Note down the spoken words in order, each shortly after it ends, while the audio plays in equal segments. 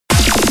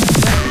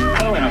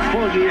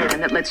here.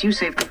 And that lets you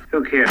save.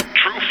 Who cares?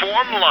 True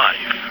Form Life.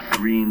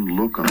 Green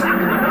lookum.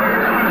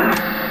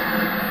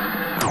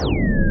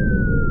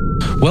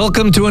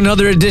 Welcome to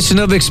another edition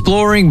of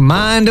Exploring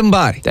Mind and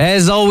Body.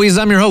 As always,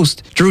 I'm your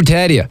host, Drew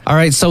Tadia. All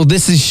right, so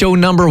this is show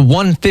number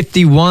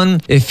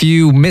 151. If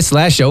you missed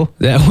last show,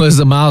 that was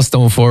a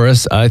milestone for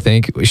us, I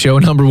think. Show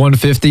number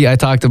 150, I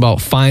talked about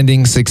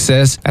finding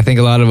success. I think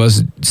a lot of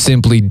us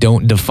simply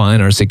don't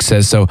define our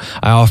success, so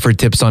I offered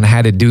tips on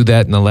how to do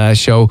that in the last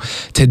show.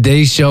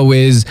 Today's show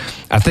is,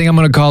 I think I'm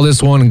going to call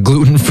this one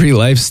Gluten-Free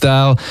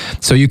Lifestyle.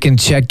 So you can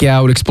check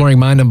out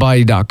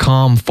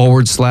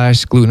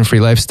exploringmindandbody.com/gluten-free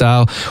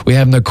lifestyle. We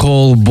have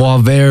Nicole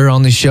Boisvert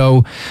on the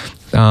show.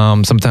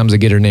 Sometimes I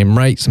get her name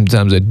right,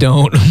 sometimes I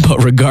don't.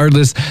 But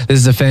regardless, this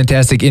is a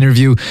fantastic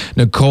interview.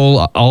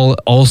 Nicole, I'll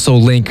also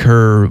link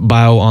her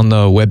bio on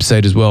the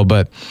website as well,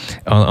 but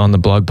on the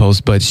blog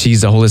post. But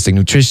she's a holistic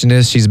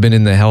nutritionist. She's been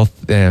in the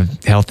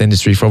health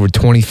industry for over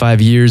 25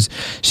 years.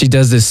 She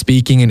does this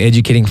speaking and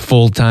educating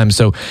full time.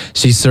 So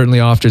she's certainly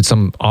offered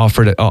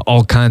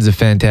all kinds of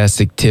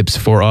fantastic tips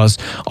for us,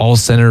 all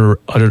centered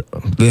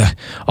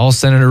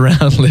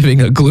around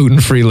living a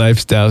gluten-free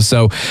lifestyle.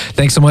 So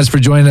thanks so much for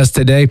joining us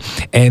today.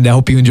 And I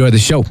hope you enjoy the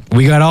show.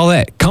 We got all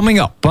that coming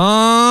up.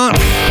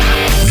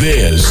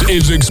 This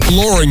is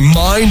Exploring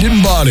Mind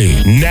and Body.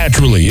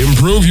 Naturally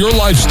improve your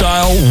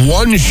lifestyle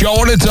one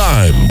show at a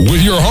time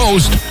with your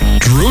host,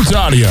 Drew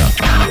Tadia.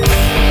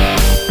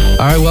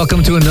 All right,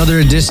 welcome to another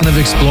edition of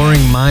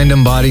Exploring Mind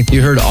and Body.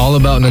 You heard all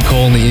about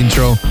Nicole in the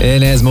intro.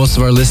 And as most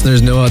of our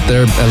listeners know out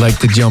there, I like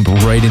to jump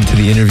right into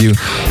the interview.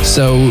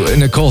 So,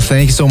 Nicole,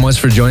 thank you so much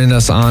for joining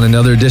us on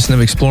another edition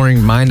of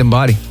Exploring Mind and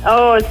Body.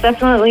 Oh, it's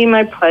definitely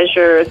my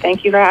pleasure.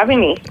 Thank you for having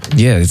me.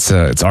 Yeah, it's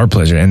our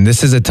pleasure. And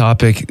this is a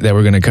topic that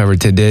we're going to cover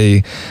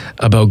today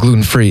about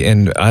gluten-free.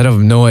 And I have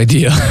no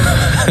idea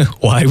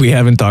why we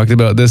haven't talked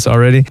about this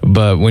already.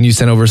 But when you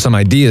sent over some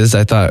ideas,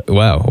 I thought,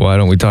 wow, why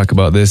don't we talk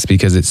about this?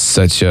 Because it's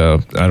such a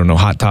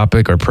hot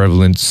topic or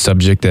prevalent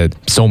subject that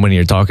so many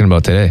are talking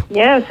about today.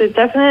 Yes, it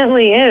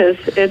definitely is.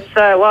 It's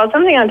it's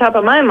something on top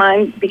of my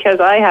mind because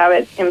I have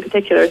it in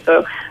particular. So,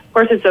 of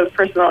course, it's of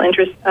personal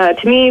interest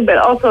to me, but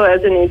also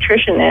as a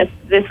nutritionist,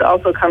 this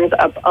also comes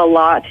up a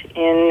lot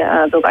in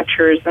the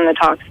lectures and the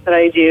talks that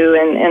I do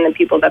and the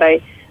people that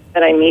I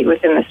meet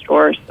within the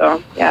store.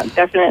 So, yeah,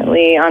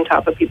 definitely on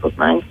top of people's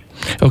minds.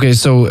 Okay,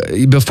 so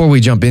before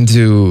we jump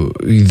into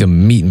the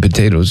meat and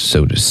potatoes,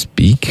 so to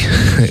speak,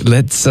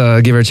 let's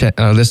give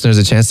our listeners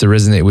a chance to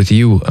resonate with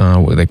you,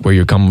 like where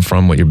you're coming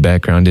from, what your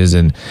background is,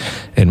 and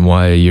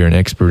why you're an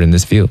expert in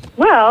this field.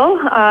 Well,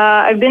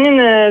 I've been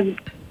in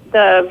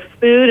the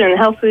food and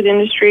health food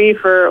industry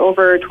for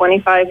over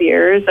 25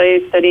 years.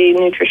 I studied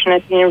nutrition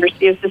at the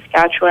University of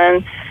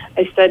Saskatchewan.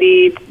 I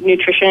studied food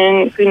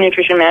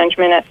nutrition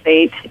management at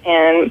FATE,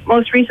 and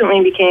most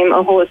recently became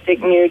a holistic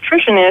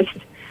nutritionist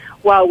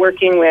while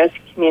working with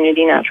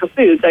Community Natural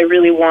Foods. I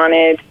really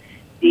wanted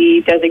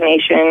the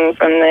designation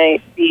from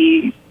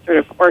the sort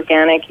of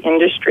organic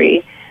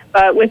industry.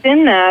 But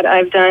within that,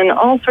 I've done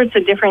all sorts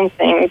of different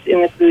things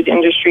in the food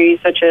industry,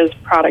 such as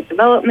product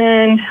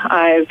development.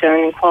 I've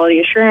done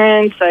quality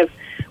assurance. I've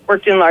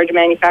worked in large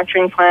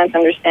manufacturing plants,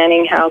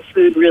 understanding how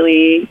food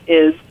really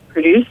is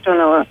produced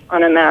on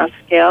a mass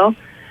scale.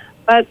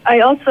 But I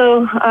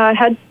also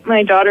had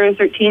my daughter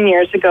 13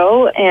 years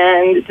ago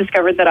and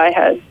discovered that I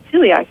had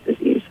celiac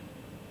disease.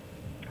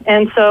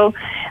 And so,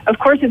 of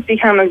course, it's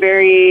become a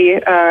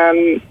very,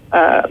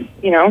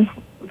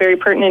 very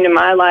pertinent in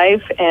my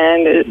life,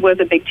 and it was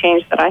a big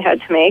change that I had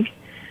to make.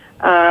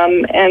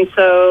 And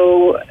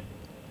so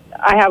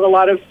I have a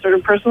lot of sort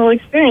of personal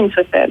experience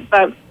with it.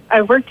 But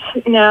I've worked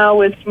now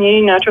with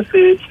Community Natural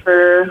Foods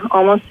for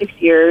almost 6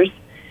 years,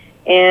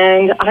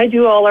 and I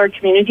do all our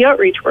community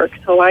outreach work.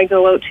 So I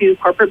go out to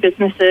corporate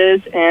businesses,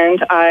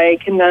 and I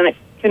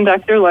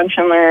conduct their lunch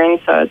and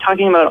learns,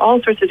 talking about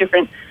all sorts of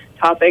different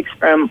topics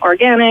from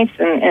organics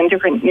and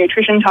different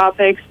nutrition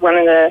topics. One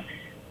of the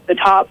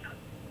top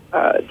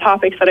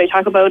topics that I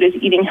talk about is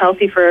eating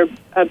healthy for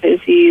a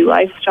busy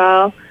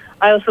lifestyle.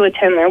 I also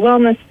attend their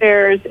wellness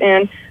fairs,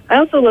 and I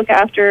also look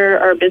after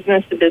our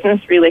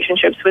business-to-business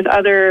relationships with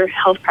other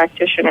health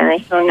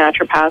practitioners, so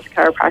naturopaths,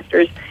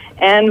 chiropractors,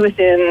 and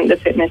within the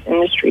fitness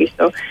industry.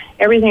 So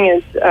everything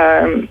is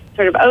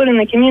sort of out in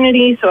the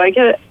community, so I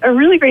get a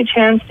really great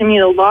chance to meet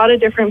a lot of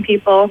different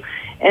people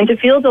and to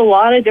field a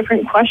lot of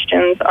different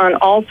questions on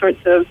all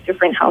sorts of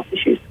different health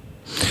issues.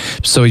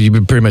 So you've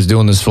been pretty much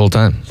doing this full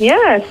time?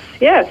 Yes.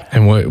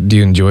 And what do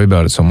you enjoy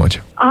about it so much?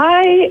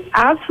 I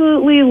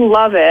absolutely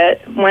love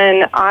it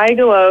when I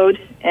go out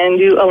and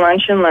do a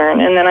lunch and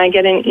learn, and then I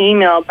get an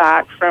email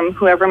back from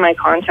whoever my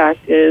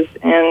contact is,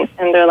 and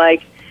they're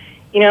like,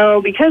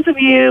 because of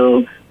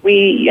you,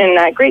 in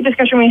that great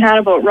discussion we had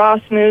about raw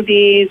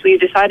smoothies, we've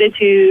decided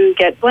to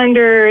get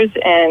blenders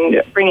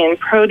and bring in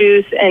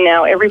produce, and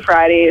now every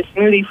Friday is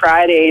Smoothie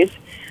Fridays.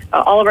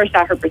 All of our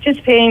staff are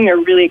participating. They're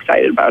really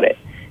excited about it.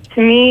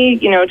 To me,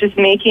 just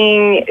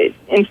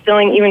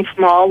instilling even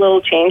small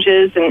little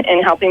changes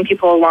and helping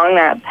people along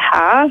that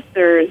path,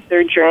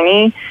 their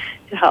journey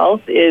to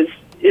health is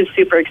is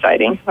super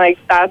exciting. Like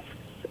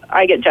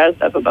I get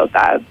jazzed up about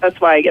that. That's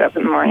why I get up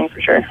in the morning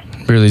for sure.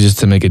 Really, just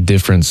to make a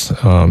difference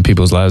in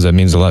people's lives, that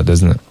means a lot,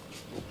 doesn't it?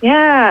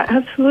 Yeah,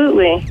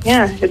 absolutely.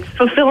 Yeah, it's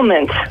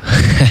fulfillment.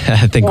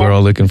 I think we're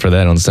all looking for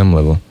that on some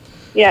level.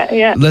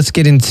 Yeah. Let's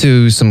get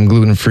into some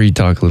gluten-free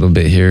talk a little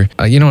bit here.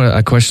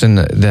 A question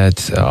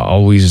that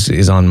always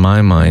is on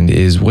my mind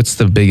is, what's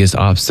the biggest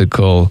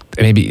obstacle,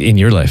 maybe in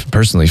your life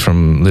personally,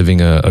 from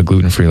living a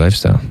gluten-free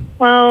lifestyle?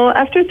 Well,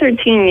 after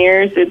 13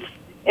 years,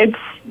 it's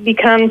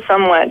become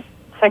somewhat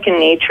second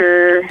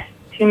nature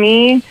to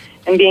me.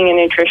 And being a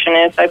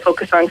nutritionist, I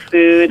focus on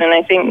food, and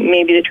I think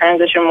maybe the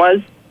transition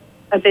was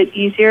a bit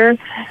easier.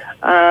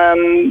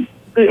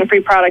 Gluten-free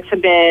products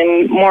have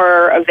been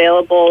more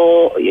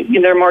available.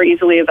 They're more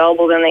easily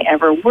available than they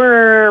ever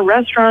were.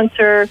 Restaurants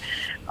are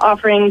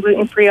offering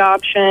gluten-free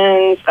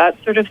options,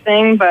 that sort of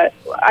thing. But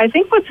I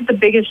think what's the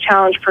biggest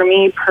challenge for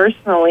me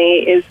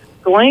personally is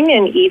going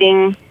and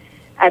eating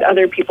at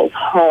other people's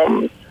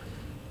homes.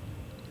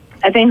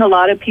 I think a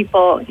lot of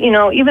people,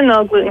 even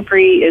though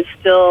gluten-free is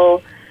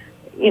still,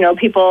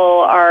 people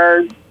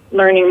are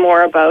learning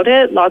more about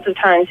it. Lots of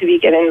times if you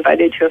get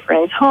invited to a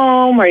friend's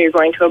home or you're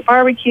going to a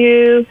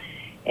barbecue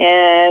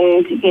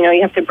and,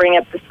 you have to bring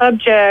up the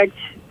subject,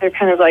 they're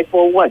kind of like,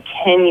 well, what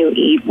can you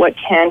eat? What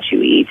can't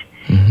you eat?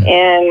 Mm-hmm.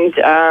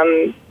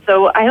 And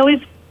so I always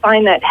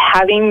find that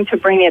having to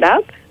bring it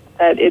up,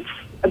 that it's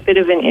a bit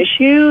of an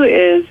issue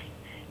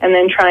and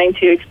then trying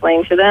to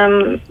explain to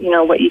them,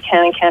 what you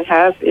can and can't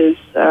have is,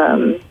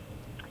 and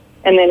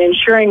then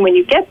ensuring when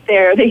you get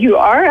there that you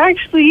are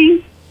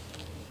actually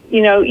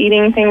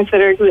eating things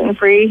that are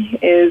gluten-free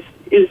is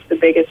the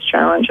biggest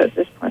challenge at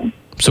this point.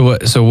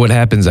 So what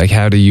happens? Like,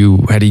 how do you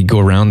go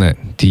around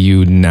that? Do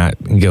you not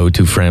go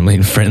to family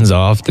and friends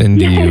often?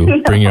 Do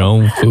you bring your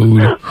own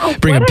food?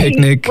 Bring a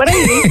picnic? What I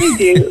usually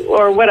do,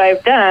 or what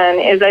I've done,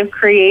 is I've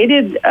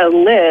created a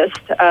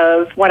list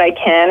of what I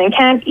can and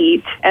can't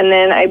eat, and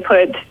then I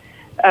put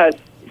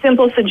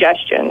simple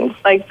suggestions.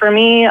 Like for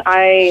me,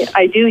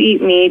 I do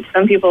eat meat.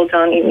 Some people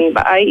don't eat meat,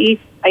 but I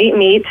eat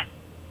meat.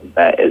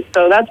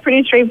 So that's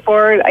pretty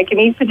straightforward. I can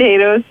eat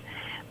potatoes,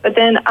 but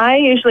then I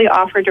usually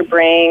offer to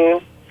bring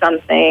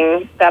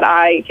something that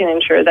I can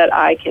ensure that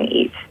I can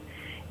eat.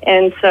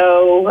 And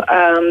so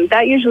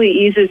that usually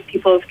eases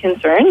people's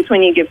concerns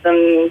when you give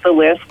them the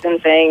list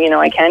and saying,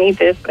 I can't eat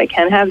this, but I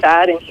can have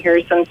that, and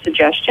here's some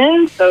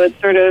suggestions. So it's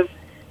sort of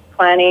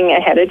planning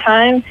ahead of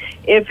time.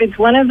 If it's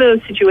one of those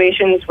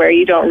situations where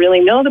you don't really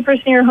know the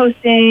person you're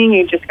hosting,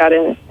 you just got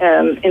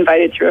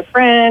invited through a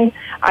friend,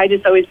 I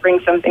just always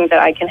bring something that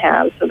I can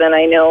have, so then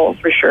I know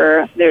for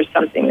sure there's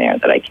something there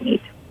that I can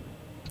eat.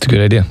 It's a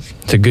good idea.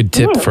 It's a good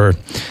tip for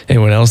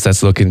anyone else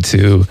that's looking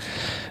to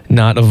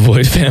not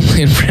avoid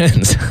family and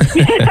friends.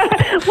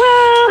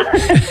 Well,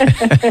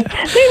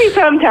 maybe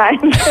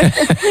sometimes.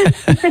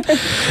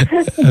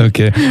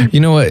 Okay.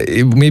 You know what?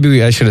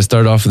 Maybe I should have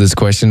started off with this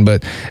question,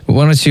 but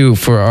why don't you,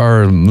 for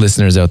our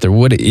listeners out there,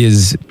 what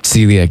is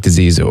celiac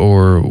disease,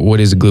 or what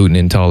is gluten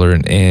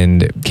intolerant,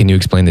 and can you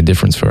explain the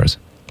difference for us?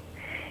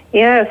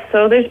 Yes.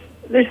 So there's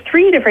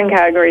three different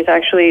categories,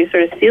 actually.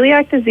 Sort of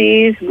celiac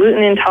disease,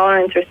 gluten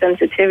intolerance or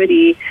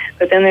sensitivity,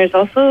 but then there's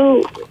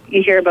also,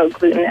 you hear about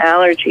gluten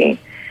allergy.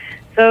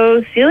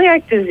 So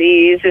celiac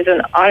disease is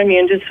an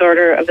autoimmune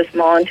disorder of the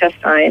small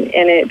intestine,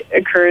 and it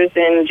occurs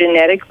in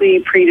genetically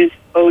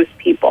predisposed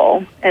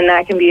people, and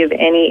that can be of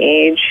any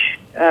age.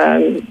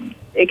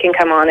 It can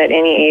come on at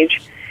any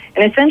age.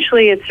 And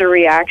essentially it's a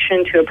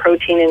reaction to a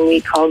protein in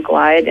wheat called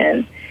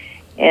gluten,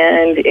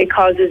 and it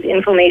causes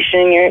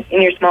inflammation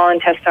in your small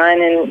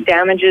intestine and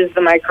damages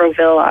the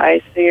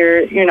microvilli, so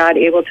you're not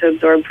able to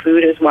absorb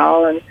food as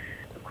well, and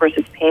of course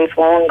it's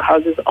painful and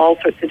causes all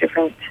sorts of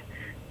different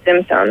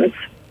symptoms.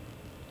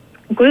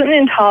 Gluten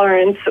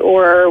intolerance,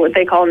 or what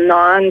they call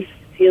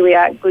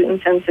non-celiac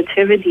gluten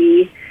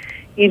sensitivity,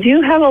 you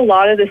do have a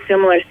lot of the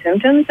similar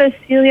symptoms as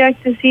celiac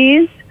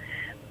disease,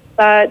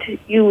 but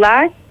you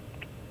lack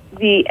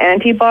the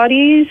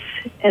antibodies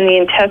and the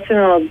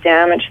intestinal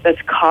damage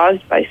that's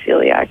caused by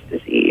celiac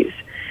disease.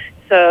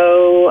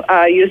 So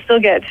you still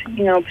get,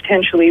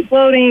 potentially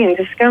bloating and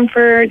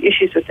discomfort,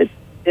 issues with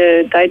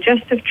the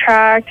digestive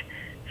tract,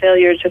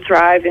 failure to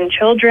thrive in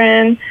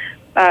children,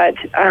 but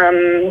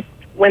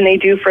when they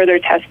do further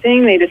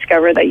testing, they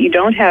discover that you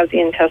don't have the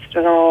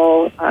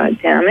intestinal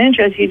damage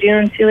as you do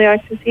in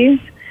celiac disease.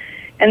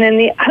 And then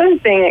the other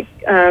thing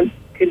that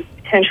could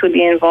potentially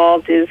be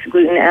involved is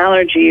gluten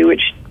allergy,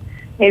 which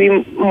may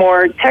be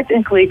more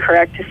technically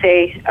correct to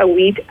say a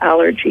wheat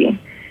allergy,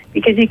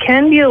 because you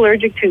can be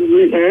allergic to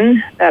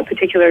gluten, that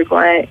particular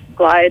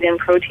gliadin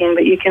protein,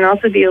 but you can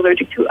also be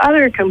allergic to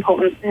other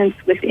components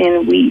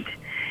within wheat.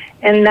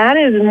 And that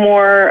is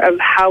more of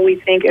how we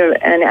think of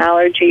an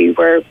allergy,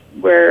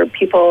 where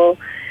people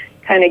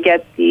kind of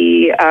get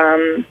the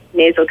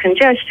nasal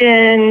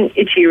congestion,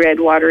 itchy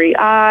red watery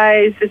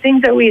eyes, the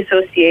things that we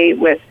associate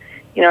with,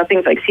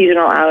 things like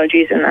seasonal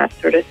allergies and that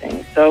sort of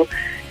thing. So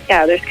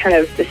there's kind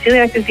of the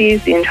celiac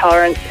disease, the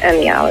intolerance, and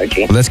the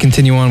allergy. Let's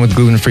continue on with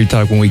gluten-free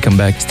talk when we come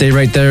back. Stay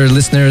right there,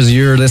 listeners.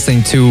 You're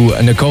listening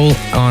to Nicole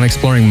on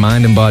Exploring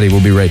Mind and Body.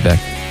 We'll be right back.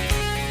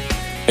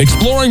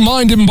 Exploring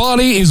Mind and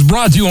Body is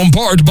brought to you in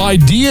part by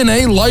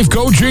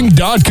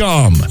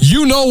DNALifeCoaching.com.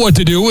 You know what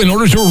to do in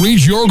order to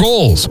reach your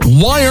goals.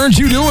 Why aren't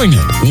you doing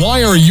it?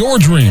 Why are your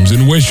dreams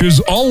and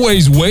wishes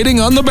always waiting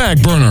on the back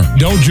burner?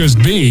 Don't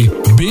just be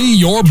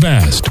your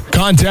best.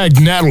 Contact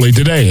Natalie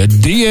today at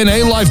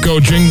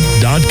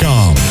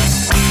DNALifeCoaching.com.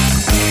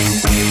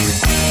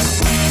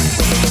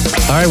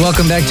 All right,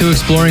 welcome back to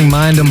Exploring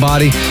Mind and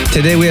Body.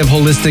 Today we have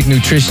holistic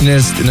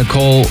nutritionist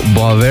Nicole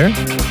Boisvert.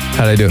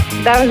 How'd I do?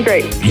 That was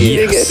great.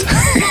 You did good.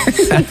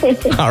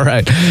 All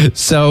right.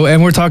 So,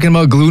 and we're talking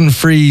about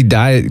gluten-free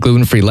diet,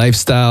 gluten-free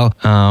lifestyle.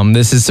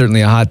 This is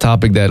certainly a hot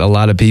topic that a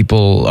lot of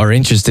people are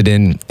interested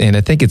in, and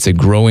I think it's a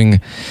growing,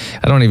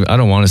 I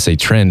don't want to say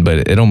trend,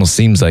 but it almost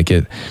seems like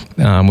it,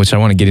 which I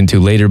want to get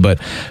into later.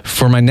 But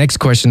for my next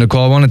question,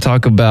 Nicole, I want to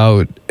talk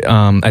about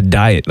a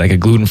diet, like a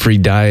gluten-free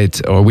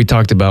diet, or we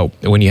talked about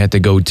when you had to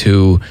go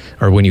to,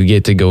 or when you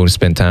get to go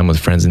spend time with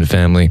friends and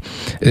family.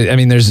 I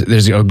mean,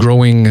 there's a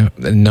growing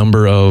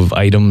number of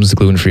items,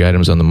 gluten-free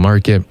items on the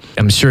market.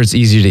 I'm sure it's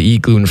easier to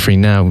eat gluten-free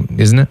now,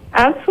 isn't it?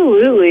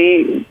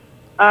 Absolutely.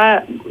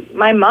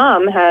 My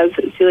mom has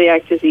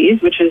celiac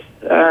disease, which is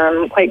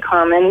quite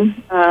common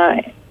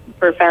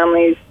for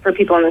families, for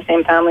people in the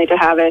same family to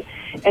have it.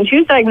 And she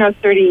was diagnosed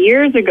 30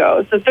 years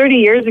ago. So 30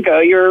 years ago,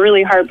 you were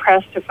really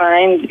hard-pressed to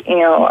find,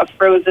 a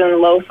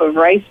frozen loaf of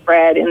rice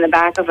bread in the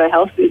back of a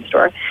health food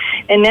store.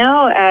 And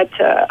now at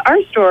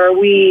our store,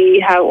 we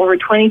have over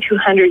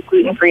 2,200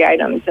 gluten-free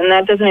items. And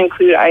that doesn't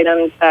include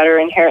items that are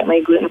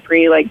inherently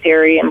gluten-free, like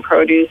dairy and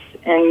produce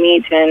and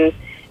meat and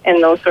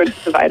those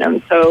sorts of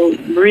items. So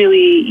really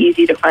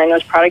easy to find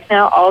those products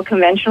now. All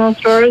conventional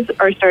stores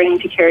are starting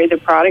to carry the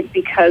product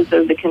because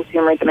of the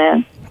consumer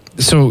demand.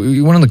 So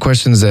one of the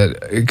questions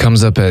that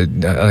comes up at,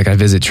 I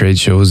visit trade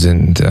shows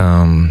and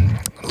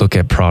look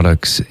at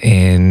products,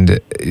 and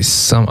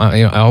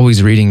I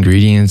always read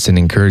ingredients and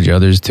encourage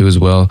others to as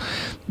well.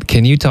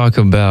 Can you talk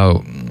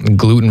about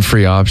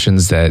gluten-free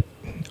options that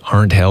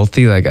aren't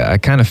healthy? Like, I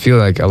kind of feel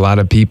like a lot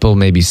of people,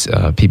 maybe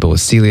people with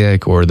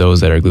celiac or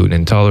those that are gluten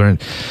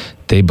intolerant,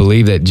 they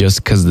believe that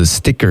just because the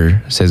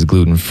sticker says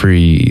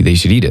gluten-free, they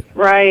should eat it.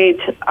 Right.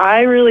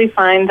 I really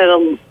find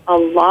that a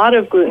lot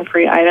of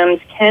gluten-free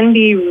items can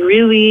be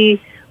really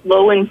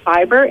low in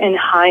fiber and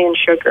high in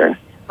sugar,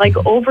 like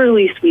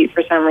overly sweet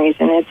for some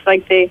reason. It's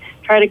like they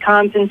try to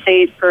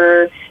compensate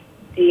for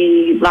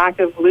the lack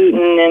of gluten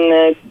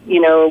and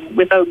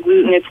without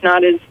gluten, it's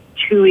not as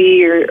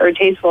chewy or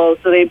tasteful,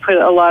 so they put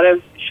a lot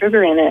of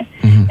sugar in it.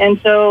 Mm-hmm. And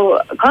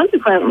so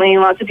consequently,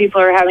 lots of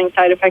people are having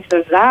side effects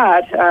of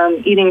that,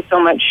 eating so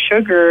much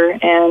sugar.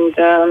 And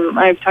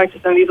I've talked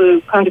to some people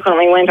who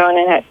consequently went on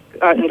and had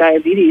gotten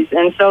diabetes.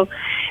 And so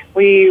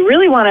we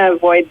really want to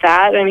avoid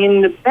that. I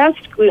mean, the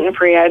best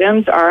gluten-free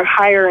items are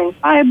higher in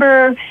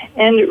fiber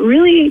and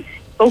really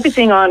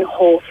focusing on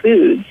whole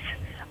foods.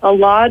 A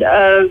lot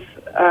of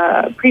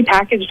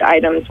prepackaged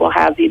items will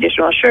have the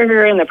additional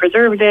sugar and the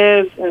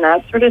preservatives and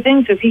that sort of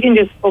thing. So if you can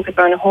just focus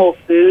on whole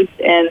foods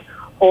and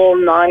whole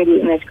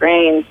non-glutinous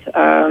grains,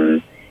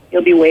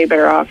 you'll be way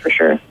better off for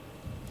sure.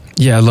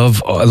 Yeah, I love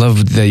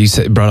that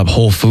you brought up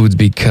whole foods,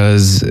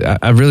 because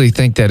I really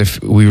think that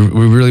if we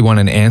really want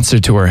an answer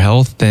to our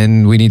health,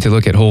 then we need to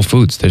look at whole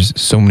foods. There's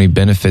so many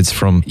benefits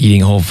from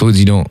eating whole foods.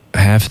 You don't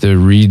have to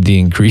read the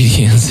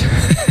ingredients.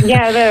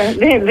 Yeah,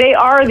 they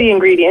are the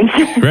ingredients.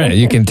 Right,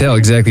 you can tell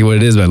exactly what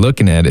it is by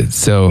looking at it.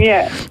 So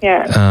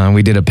yeah.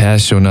 We did a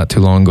past show not too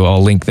long ago.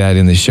 I'll link that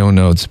in the show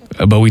notes.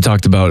 But we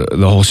talked about,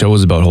 the whole show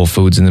was about whole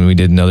foods, and then we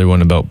did another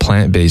one about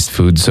plant-based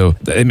food. So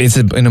it's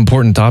an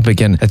important topic,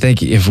 and I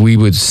think if we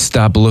would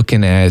stop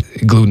looking at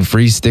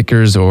gluten-free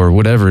stickers or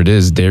whatever it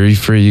is,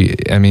 dairy-free,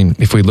 I mean,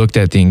 if we looked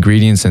at the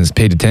ingredients and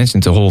paid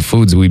attention to whole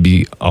foods, we'd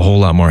be a whole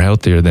lot more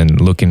healthier than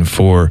looking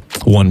for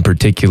one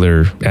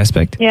particular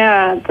aspect.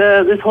 Yeah,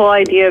 this whole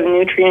idea of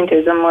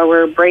nutrientism, where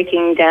we're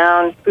breaking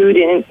down food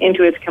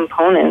into its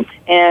components,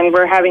 and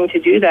we're having to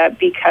do that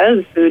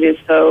because food is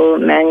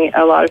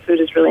a lot of food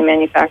is really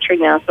manufactured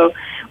now. So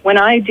when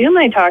I do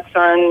my talks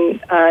on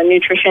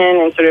nutrition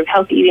and sort of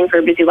healthy eating for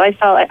a busy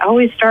lifestyle, I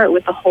always start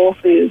with the whole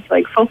foods.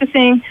 Like,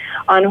 focusing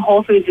on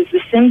whole foods is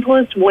the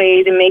simplest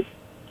way to make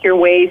your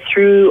way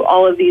through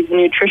all of these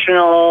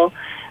nutritional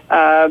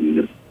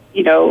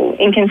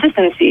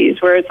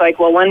inconsistencies, where it's like,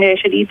 well, one day I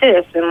should eat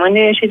this and one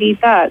day I should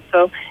eat that.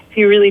 So if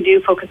you really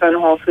do focus on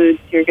whole foods,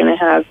 you're going to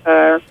have,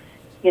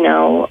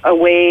 a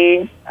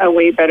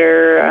way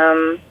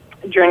better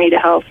journey to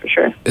health for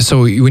sure.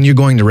 So when you're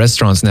going to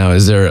restaurants now,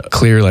 is there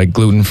clear, like,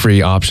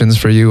 gluten-free options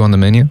for you on the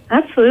menu?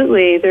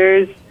 Absolutely.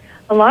 There's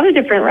a lot of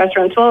different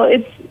restaurants. Well,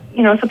 it's,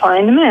 supply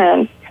and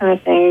demand kind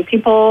of thing.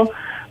 People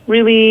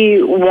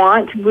really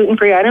want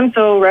gluten-free items,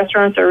 so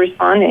restaurants are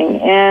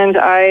responding. And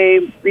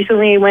I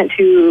recently went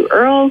to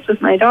Earl's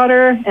with my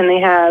daughter, and they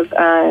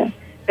have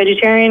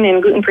vegetarian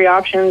and gluten-free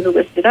options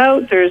listed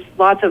out. There's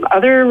lots of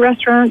other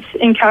restaurants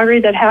in Calgary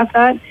that have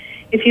that.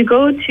 if you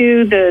go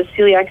to the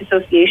Celiac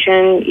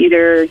Association,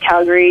 either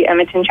Calgary,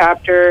 Edmonton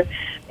chapter,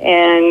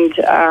 and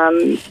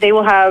they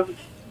will have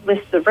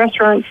lists of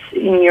restaurants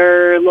in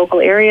your local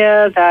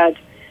area that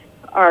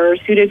are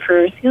suited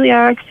for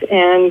celiacs,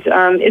 and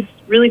it's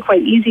really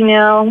quite easy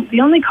now.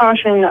 The only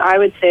caution I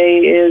would say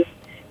is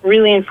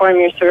really inform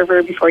your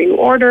server before you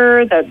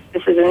order that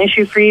this is an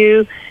issue for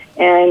you.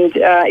 And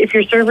if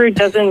your server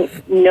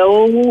doesn't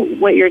know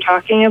what you're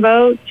talking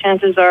about,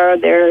 chances are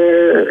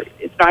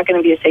it's not going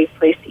to be a safe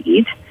place to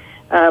eat.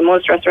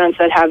 Most restaurants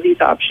that have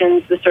these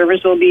options, the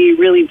servers will be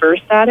really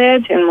versed at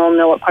it and will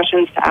know what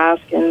questions to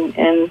ask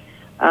and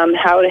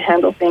how to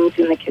handle things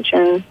in the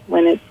kitchen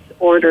when it's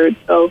ordered.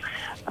 So,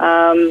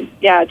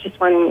 just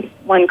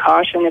one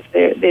caution: if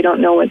they don't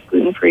know what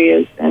gluten-free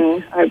is,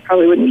 then I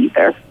probably wouldn't eat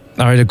there.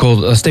 All right,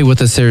 Nicole, stay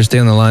with us here. Stay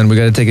on the line. We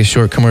got to take a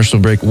short commercial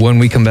break. When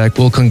we come back,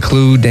 we'll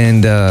conclude,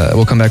 and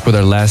we'll come back with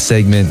our last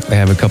segment. I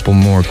have a couple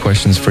more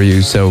questions for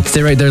you. So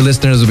stay right there,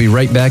 listeners. We'll be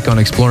right back on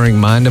Exploring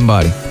Mind and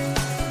Body.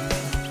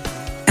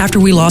 After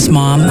we lost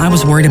Mom, I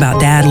was worried about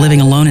Dad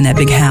living alone in that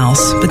big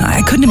house, but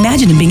I couldn't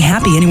imagine him being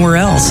happy anywhere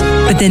else.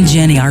 But then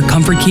Jenny, our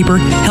comfort keeper,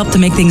 helped to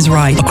make things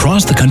right.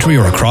 Across the country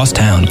or across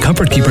town,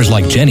 comfort keepers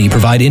like Jenny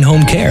provide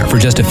in-home care for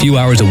just a few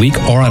hours a week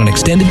or on an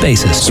extended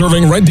basis.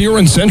 Serving Red Deer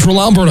in Central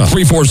Alberta,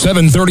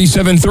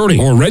 347-3730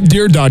 or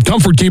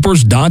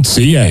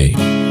reddeer.comfortkeepers.ca.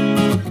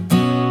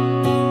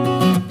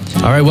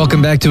 All right,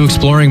 welcome back to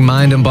Exploring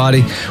Mind and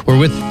Body. We're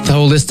with the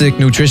Holistic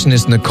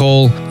Nutritionist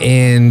Nicole,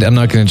 and I'm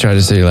not going to try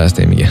to say your last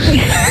name again.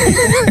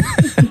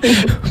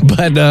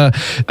 But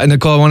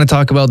Nicole, I want to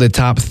talk about the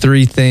top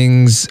 3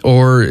 things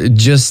or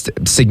just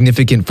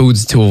significant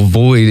foods to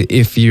avoid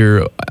if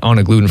you're on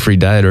a gluten-free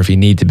diet or if you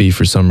need to be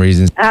for some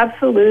reason.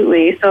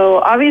 Absolutely. So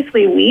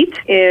obviously wheat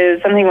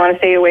is something you want to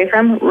stay away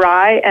from,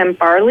 rye and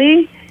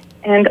barley,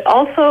 and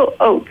also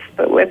oats,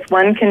 but with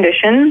one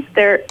condition.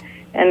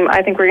 And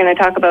I think we're going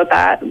to talk about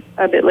that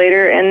a bit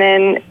later. And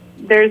then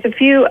there's a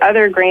few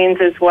other grains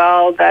as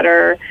well that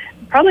are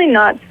probably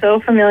not so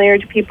familiar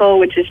to people,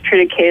 which is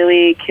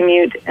triticale,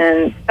 kamut,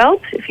 and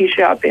spelt. If you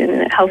shop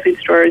in health food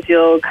stores,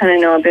 you'll kind of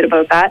know a bit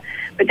about that.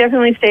 But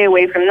definitely stay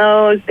away from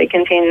those. They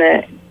contain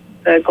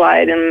the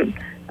gliadin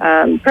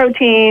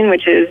protein,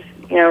 which is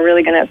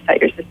really going to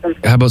upset your system.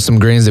 How about some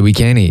grains that we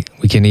can eat?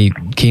 We can eat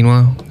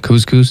quinoa,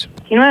 couscous?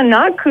 Quinoa,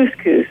 not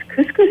couscous.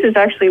 Couscous is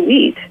actually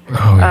wheat.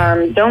 Oh,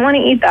 yeah. Don't want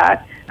to eat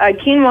that.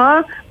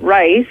 Quinoa,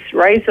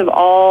 rice of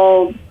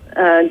all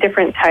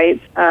different types.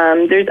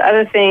 There's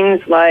other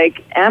things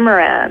like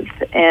amaranth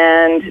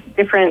and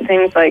different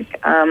things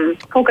like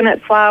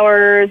coconut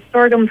flours,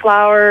 sorghum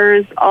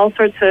flours, all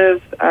sorts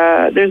of,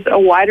 there's a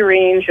wider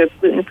range of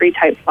gluten-free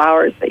type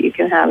flours that you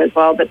can have as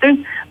well. But there's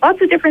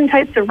lots of different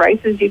types of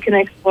rices you can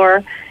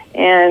explore.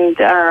 And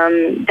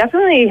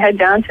definitely head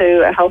down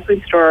to a health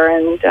food store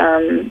and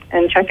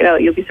check it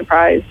out. You'll be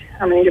surprised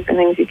how many different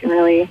things you can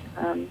really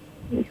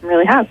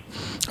have.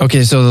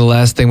 Okay, so the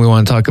last thing we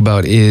want to talk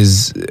about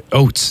is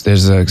oats.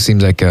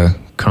 Seems like a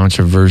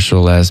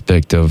controversial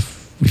aspect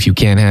of if you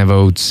can't have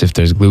oats, if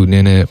there's gluten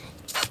in it.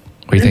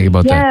 What do you think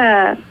about that?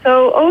 Yeah,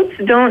 so oats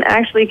don't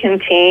actually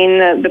contain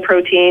the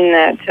protein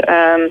that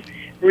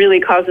really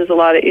causes a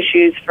lot of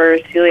issues for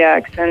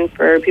celiacs and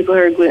for people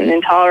who are gluten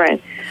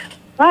intolerant.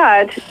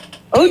 But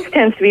oats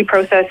tends to be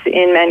processed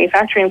in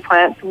manufacturing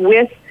plants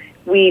with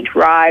wheat,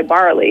 rye,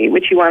 barley,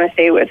 which you want to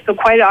stay with. So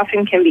quite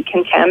often can be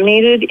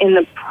contaminated in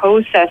the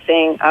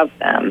processing of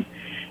them.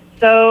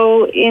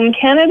 So in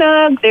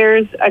Canada,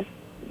 there's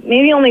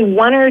maybe only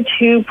 1 or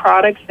 2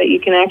 products that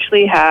you can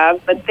actually have,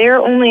 but they're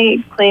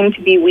only claimed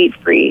to be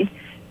wheat-free.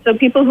 So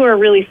people who are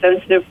really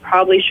sensitive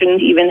probably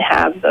shouldn't even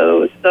have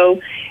those. So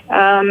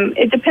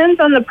it depends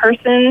on the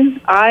person.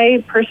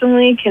 I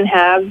personally can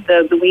have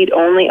the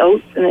wheat-only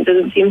oats, and it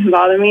doesn't seem to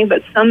bother me.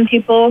 But some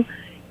people,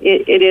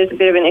 it is a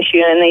bit of an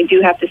issue, and they do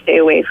have to stay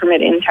away from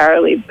it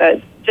entirely,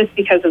 but just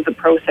because of the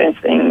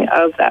processing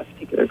of that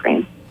particular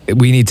grain.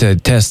 We need to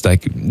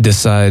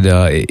decide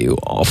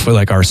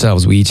for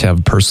ourselves. We each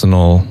have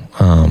personal,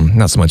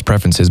 not so much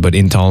preferences, but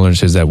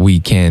intolerances that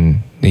we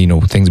can,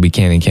 things we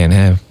can and can't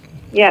have.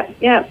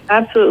 Yeah,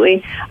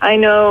 absolutely. I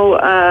know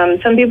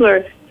some people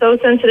are so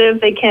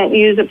sensitive they can't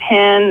use a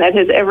pan that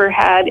has ever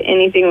had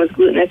anything with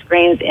glutinous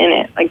grains in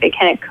it. Like they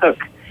can't cook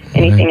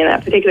anything in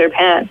that particular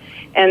pan.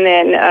 And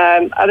then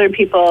other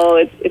people,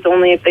 it's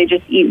only if they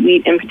just eat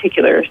wheat in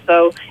particular.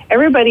 So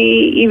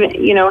everybody even,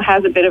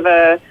 has a bit of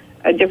a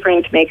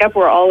different makeup.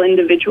 We're all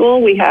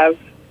individual. We have,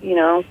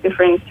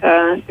 different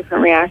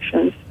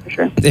reactions. For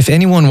sure. If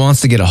anyone wants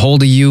to get a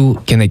hold of you,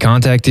 can they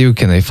contact you?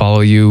 Can they follow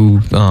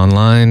you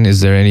online? Is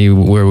there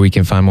anywhere we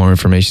can find more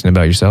information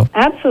about yourself?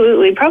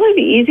 Absolutely. Probably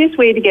the easiest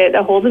way to get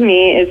a hold of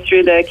me is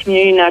through the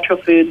Community Natural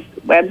Foods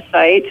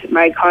website.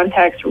 My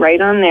contact's right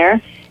on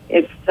there.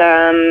 It's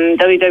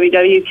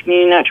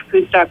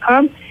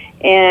www.communitynaturalfoods.com.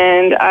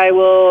 And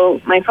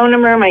my phone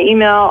number, my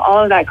email,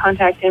 all of that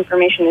contact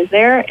information is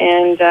there.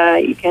 And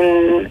you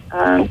can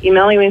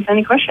email me with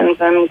any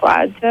questions. I'm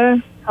glad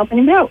to help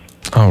anybody out.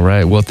 All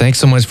right. Well, thanks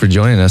so much for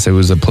joining us. It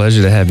was a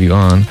pleasure to have you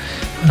on.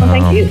 Well,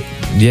 thank you.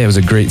 Yeah, it's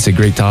a great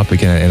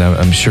topic, and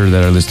I'm sure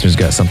that our listeners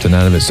got something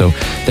out of it. So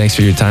thanks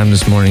for your time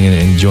this morning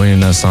and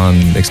joining us on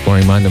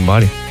Exploring Mind and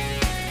Body.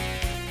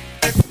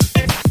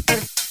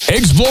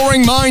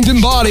 Exploring Mind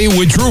and Body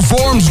with True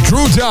Form's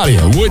Drew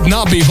Tadia would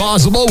not be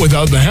possible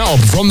without the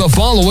help from the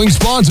following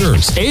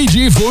sponsors: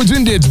 AG Foods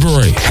in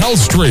Didsbury, Health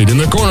Street in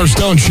the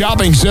Cornerstone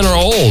Shopping Center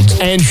Olds,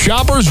 and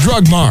Shoppers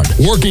Drug Mart,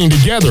 working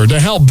together to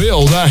help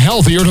build a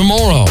healthier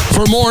tomorrow.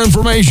 For more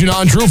information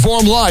on True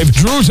Form Life,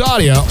 Drew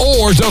Tadia,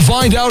 or to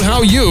find out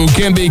how you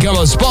can become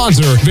a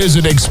sponsor,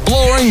 visit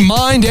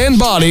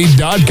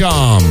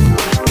exploringmindandbody.com.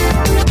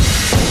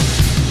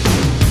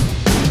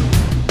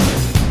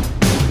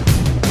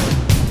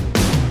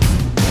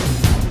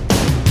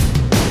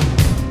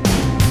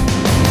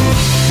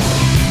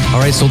 All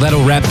right, so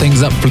that'll wrap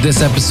things up for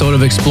this episode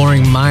of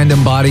Exploring Mind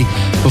and Body.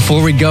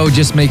 Before we go,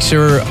 just make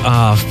sure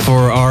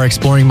for our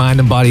Exploring Mind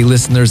and Body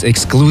listeners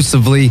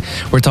exclusively,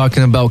 we're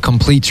talking about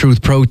Complete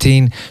Truth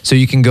Protein. So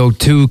you can go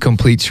to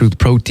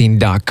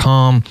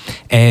CompleteTruthProtein.com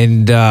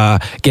and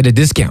get a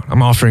discount.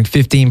 I'm offering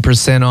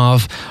 15%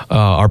 off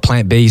our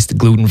plant-based,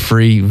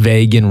 gluten-free,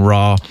 vegan,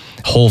 raw,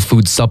 whole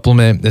food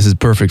supplement. This is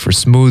perfect for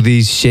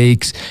smoothies,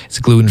 shakes. It's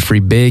gluten-free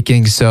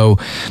baking. So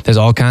there's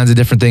all kinds of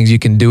different things you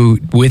can do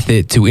with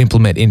it to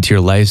implement into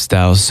your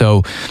lifestyle.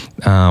 So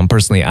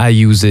personally, I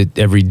use it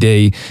every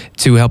day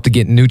to help to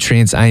get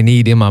nutrients I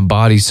need in my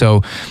body.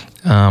 So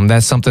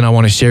that's something I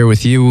want to share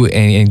with you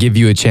and give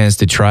you a chance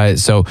to try it.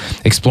 So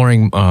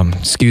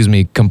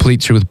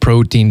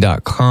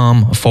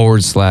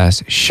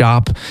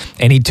CompleteTruthProtein.com/shop.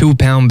 Any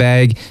 2-pound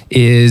bag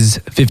is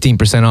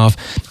 15% off.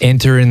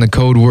 Enter in the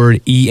code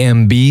word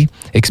EMB,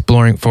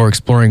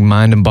 Exploring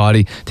Mind and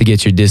Body, to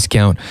get your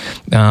discount.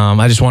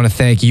 I just want to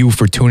thank you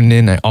for tuning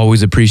in. I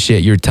always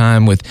appreciate your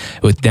time with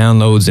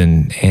downloads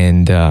and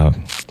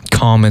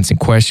comments and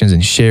questions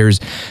and shares.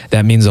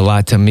 That means a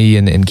lot to me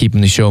and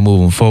keeping the show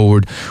moving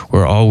forward.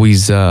 We're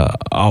always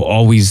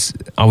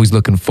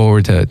looking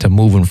forward to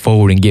moving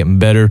forward and getting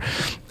better.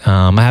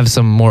 I have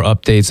some more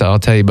updates. I'll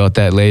tell you about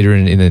that later,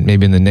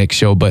 maybe in the next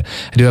show. But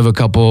I do have a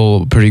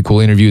couple pretty cool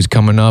interviews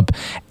coming up,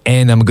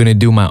 and I'm going to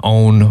do my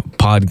own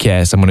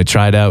podcast. I'm going to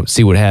try it out,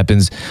 see what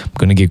happens. I'm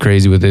going to get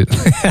crazy with it.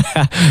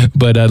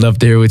 But I'd love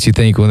to hear what you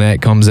think when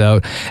that comes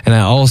out. And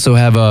I also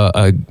have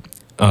a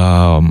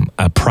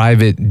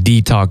private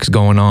detox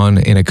going on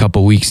in a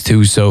couple weeks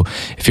too. So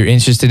if you're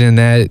interested in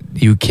that,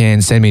 you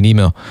can send me an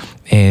email.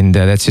 And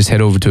that's just head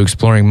over to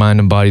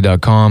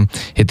exploringmindandbody.com,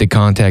 hit the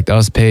contact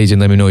us page,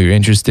 and let me know you're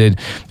interested,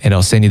 and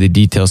I'll send you the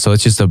details. So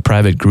it's just a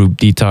private group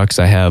detox.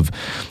 I have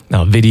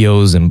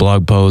videos and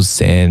blog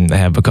posts, and I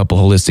have a couple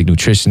holistic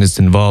nutritionists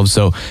involved.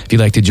 So if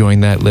you'd like to join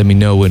that, let me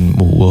know, and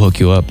we'll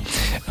hook you up.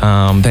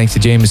 Thanks to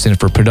Jameson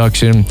for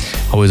production.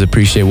 Always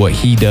appreciate what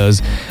he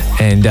does.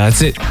 And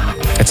that's it.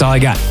 That's all I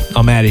got.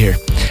 I'm out of here.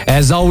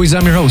 As always,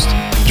 I'm your host,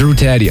 Drew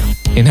Tadia,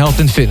 in health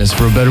and fitness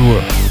for a better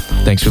world.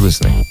 Thanks for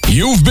listening.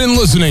 You've been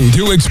listening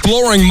to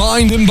Exploring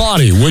Mind and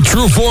Body with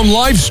True Form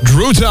Life's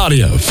Drew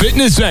Tadia,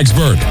 fitness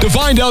expert. To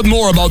find out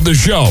more about the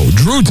show,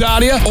 Drew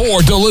Tadia,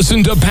 or to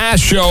listen to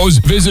past shows,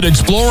 visit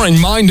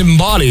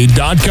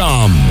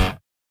exploringmindandbody.com.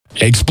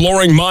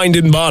 Exploring Mind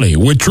and Body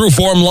with True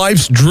Form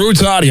Life's Drew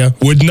Tadia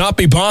would not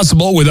be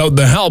possible without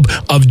the help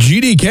of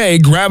GDK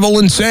Gravel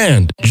and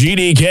Sand.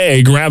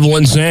 GDK Gravel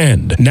and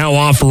Sand, now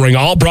offering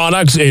all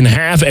products in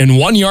 1/2 and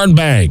 1 yard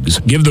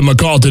bags. Give them a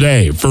call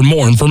today for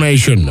more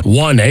information.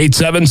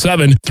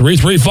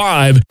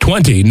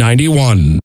 1-877-335-2091.